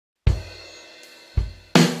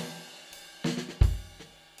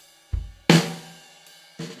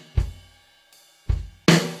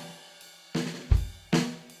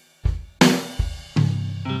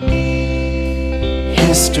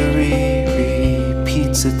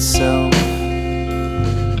express itself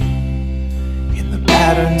in the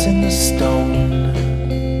patterns in the stone.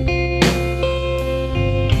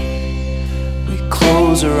 We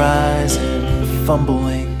close our eyes and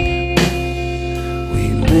fumbling,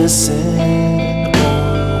 we listen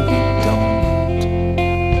or we don't.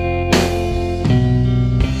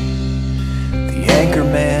 The anchor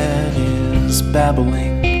man is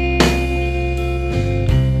babbling,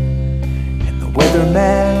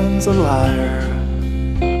 weatherman's a liar.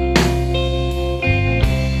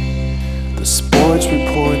 The sports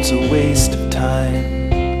report's a waste of time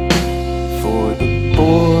for the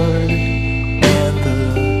bored and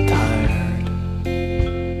the tired.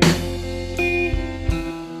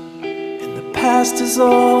 And the past is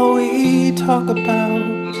all we talk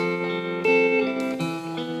about,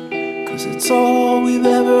 'cause it's all we've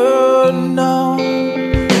ever known.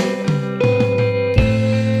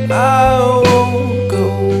 I won't go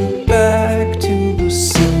back to the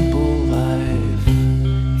simple life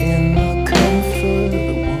in the comfort of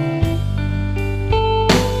the womb.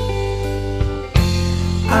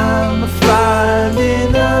 I'm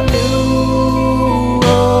finding a new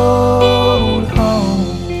road home.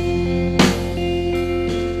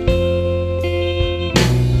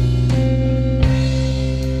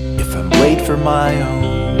 If I'm late for my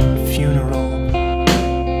own funeral,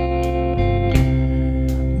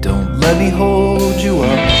 let me hold you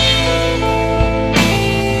up.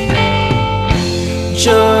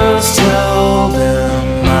 Just